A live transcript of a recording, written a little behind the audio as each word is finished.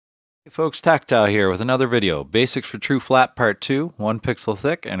Hey folks, Tactile here with another video. Basics for True Flat Part 2, 1 pixel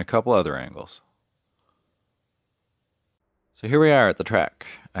thick and a couple other angles. So here we are at the track.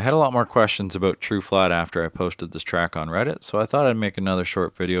 I had a lot more questions about True Flat after I posted this track on Reddit, so I thought I'd make another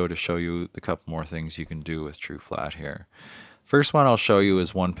short video to show you the couple more things you can do with True Flat here. First one I'll show you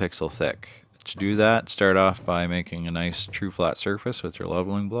is 1 pixel thick. To do that, start off by making a nice True Flat surface with your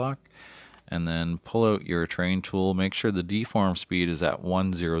leveling block. And then pull out your terrain tool. Make sure the deform speed is at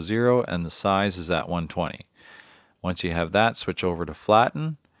 100 and the size is at 120. Once you have that, switch over to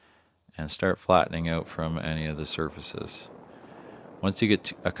flatten and start flattening out from any of the surfaces. Once you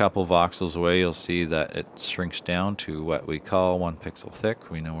get a couple voxels away, you'll see that it shrinks down to what we call 1 pixel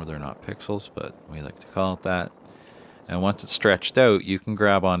thick. We know they're not pixels, but we like to call it that. And once it's stretched out, you can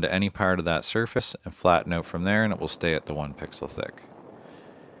grab onto any part of that surface and flatten out from there, and it will stay at the 1 pixel thick.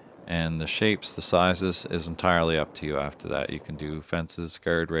 And the shapes, the sizes is entirely up to you after that. You can do fences,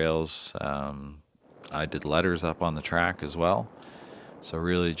 guardrails. I did letters up on the track as well. So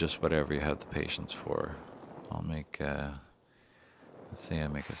really just whatever you have the patience for. I'll make, let's say I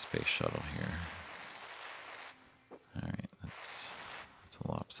make a space shuttle here. Alright, that's a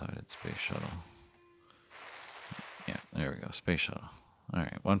lopsided space shuttle. Yeah, there we go, space shuttle.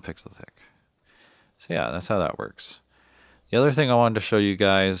 Alright, 1 pixel thick. So yeah, that's how that works. The other thing I wanted to show you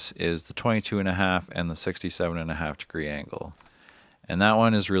guys is the 22.5 and the 67.5 degree angle. And that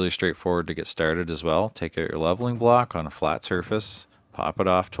one is really straightforward to get started as well. Take out your leveling block on a flat surface, pop it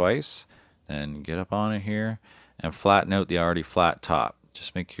off twice, then get up on it here and flatten out the already flat top.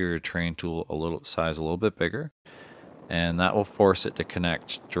 Just make your terrain tool a little bit bigger, and that will force it to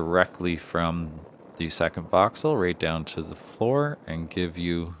connect directly from the second voxel right down to the floor and give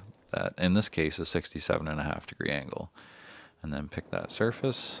you that, in this case, a 67.5 degree angle. And then pick that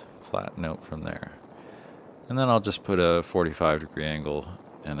surface, flatten out from there. And then I'll just put a 45 degree angle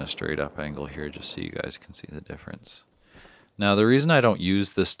and a straight up angle here just so you guys can see the difference. Now the reason I don't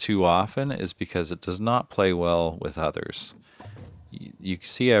use this too often is because it does not play well with others. You can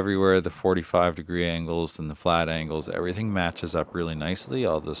see everywhere the 45 degree angles and the flat angles, everything matches up really nicely.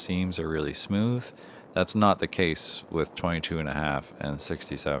 All the seams are really smooth. That's not the case with 22.5 and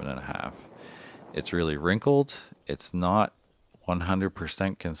 67.5. It's really wrinkled. It's not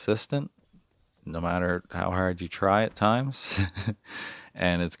 100% consistent, no matter how hard you try at times.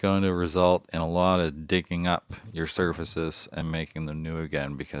 And it's going to result in a lot of digging up your surfaces and making them new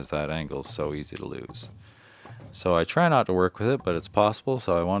again because that angle is so easy to lose. So I try not to work with it, but it's possible,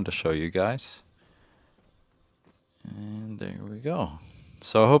 so I wanted to show you guys. And there we go.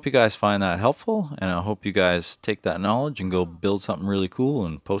 So I hope you guys find that helpful, and I hope you guys take that knowledge and go build something really cool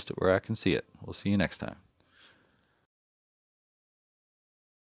and post it where I can see it. We'll see you next time.